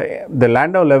the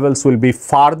Landau levels will be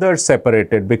farther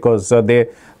separated, because the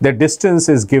distance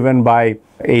is given by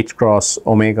h cross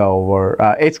omega,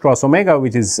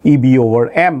 which is EB over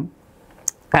m.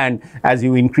 And as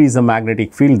you increase the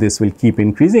magnetic field, this will keep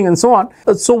increasing, and so on.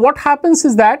 So what happens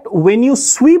is that when you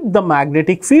sweep the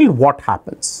magnetic field, what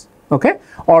happens? Okay,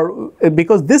 or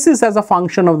because this is as a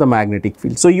function of the magnetic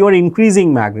field, so you are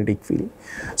increasing magnetic field.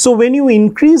 So when you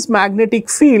increase magnetic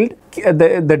field,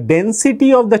 the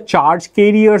density of the charge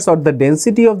carriers or the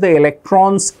density of the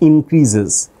electrons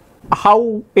increases.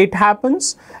 How it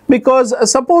happens? Because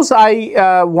suppose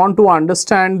I want to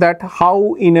understand that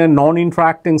how in a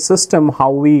non-interacting system,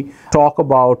 how we talk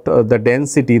about the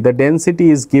density. The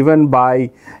density is given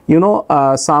by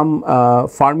some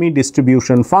Fermi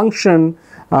distribution function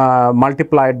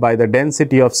multiplied by the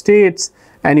density of states,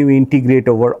 and you integrate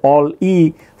over all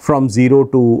E from 0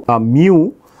 to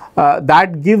mu.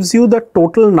 That gives you the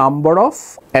total number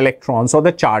of electrons or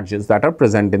the charges that are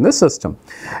present in the system.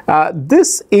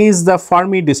 This is the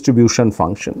Fermi distribution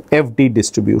function, FD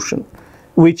distribution,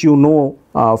 which you know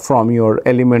from your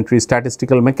elementary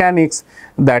statistical mechanics,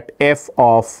 that f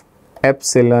of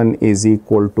epsilon is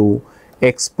equal to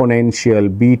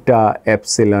exponential beta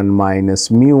epsilon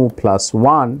minus mu plus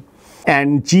 1,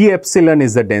 and G epsilon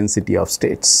is the density of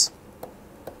states.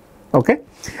 Okay,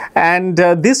 and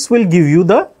this will give you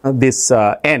this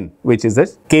n, which is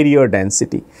the carrier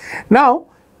density. Now,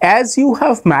 as you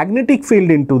have magnetic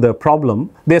field into the problem,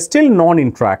 they are still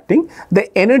non-interacting,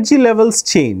 the energy levels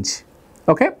change.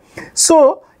 Okay,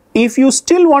 so if you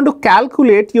still want to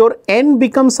calculate, your n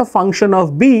becomes a function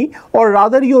of B, or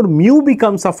rather your mu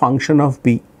becomes a function of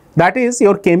B. That is,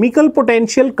 your chemical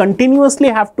potential continuously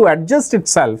have to adjust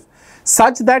itself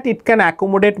such that it can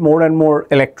accommodate more and more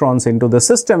electrons into the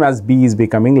system as B is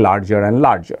becoming larger and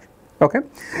larger. Okay,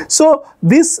 so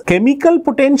this chemical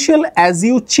potential, as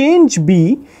you change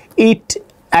B, it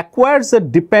acquires a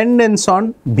dependence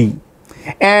on B,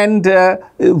 and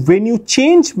when you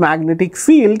change magnetic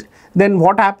field, then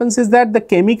what happens is that the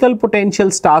chemical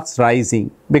potential starts rising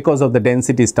because of the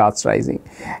density starts rising,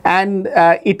 and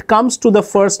it comes to the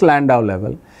first Landau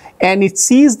level, and it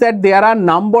sees that there are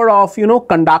number of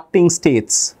conducting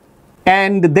states.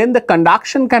 and then the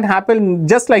conduction can happen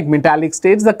just like metallic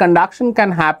states. The conduction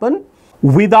can happen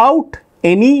without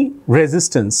any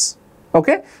resistance.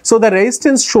 Okay, so the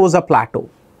resistance shows a plateau,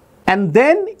 and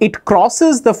then it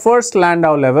crosses the first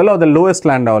Landau level or the lowest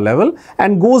Landau level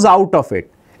and goes out of it,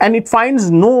 and it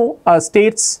finds no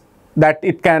states that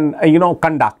it can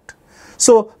conduct.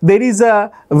 So there is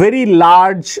a very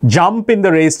large jump in the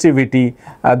resistivity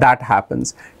that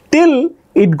happens till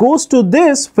it goes to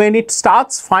this when it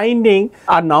starts finding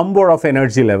a number of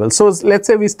energy levels. So let's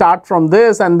say we start from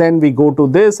this and then we go to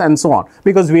this and so on,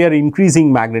 because we are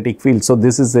increasing magnetic field. So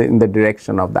this is in the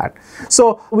direction of that.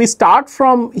 So we start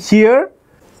from here,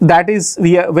 that is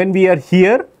when we are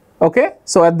here. Okay,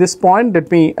 so at this point,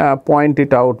 let me point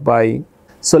it out by,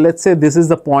 so let's say this is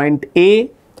the point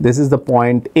A, this is the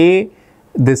point A,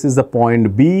 this is the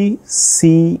point B,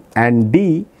 C and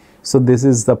D. So this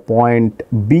is the point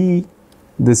B,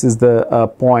 this is the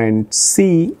point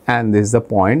C, and this is the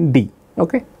point D.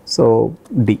 Okay, so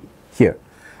D here.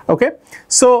 Okay,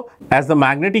 so as the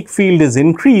magnetic field is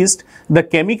increased, the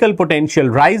chemical potential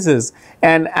rises,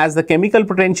 and as the chemical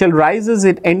potential rises,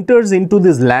 it enters into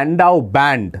this Landau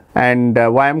band. And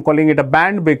why I'm calling it a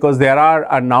band, because there are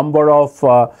a number of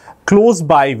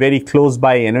very close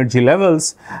by energy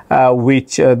levels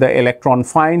which the electron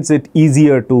finds it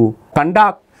easier to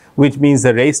conduct, which means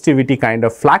the resistivity kind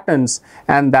of flattens,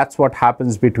 and that's what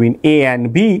happens between A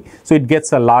and B. So it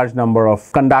gets a large number of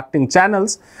conducting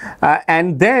channels,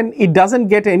 and then it doesn't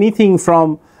get anything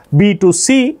from B to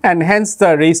C, and hence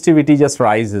the resistivity just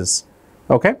rises,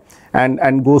 okay,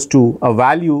 and goes to a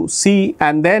value C,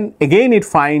 and then again it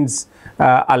finds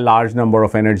a large number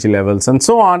of energy levels and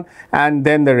so on, and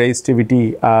then the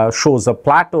resistivity shows a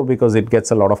plateau because it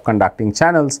gets a lot of conducting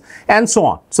channels and so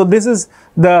on. So this is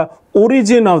the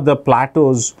origin of the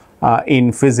plateaus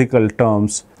in physical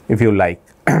terms, if you like.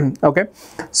 Okay,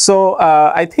 so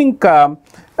I think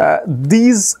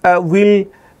these will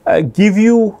give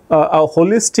you a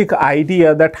holistic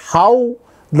idea that how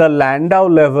the Landau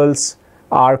levels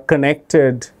are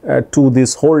connected to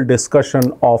this whole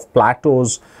discussion of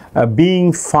plateaus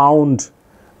being found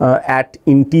at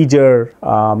integer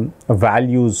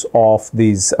values of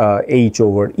these h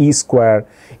over e square,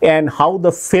 and how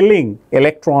the filling,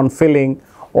 electron filling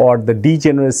or the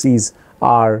degeneracies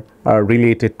are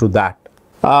related to that.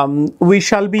 We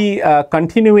shall be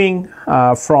continuing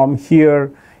from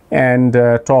here and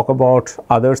talk about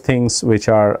other things which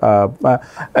are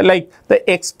like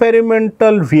the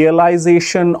experimental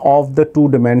realization of the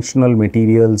two-dimensional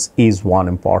materials is one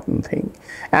important thing,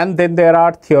 and then there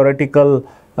are theoretical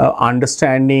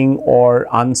understanding or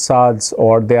ansatz,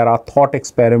 or there are thought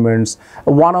experiments.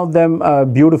 One of them,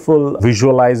 beautiful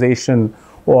visualization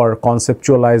or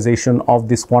conceptualization of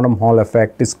this quantum Hall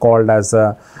effect, is called as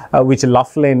which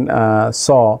Laughlin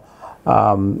saw.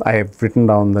 I have written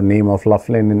down the name of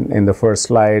Laughlin in the first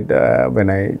slide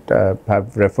when I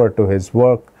have referred to his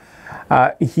work.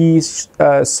 He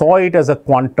saw it as a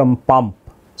quantum pump.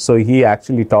 So he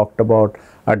actually talked about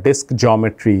a disk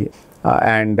geometry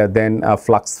and then a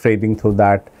flux threading through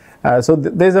that. So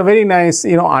there's a very nice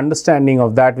understanding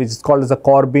of that, which is called as a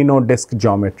Corbino disk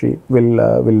geometry.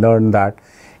 We'll learn that.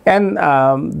 And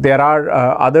there are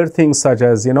other things such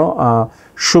as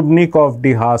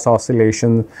Shubnikov-de Haas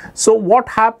oscillation. So what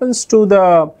happens to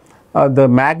the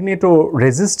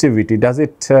magneto-resistivity? Does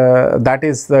it that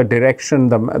is the direction,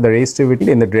 the resistivity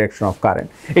in the direction of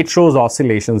current. It shows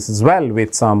oscillations as well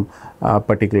with some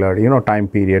particular time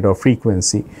period or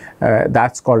frequency.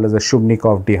 That's called as the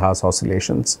Shubnikov-de Haas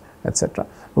oscillations, etc.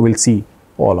 We'll see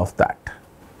all of that.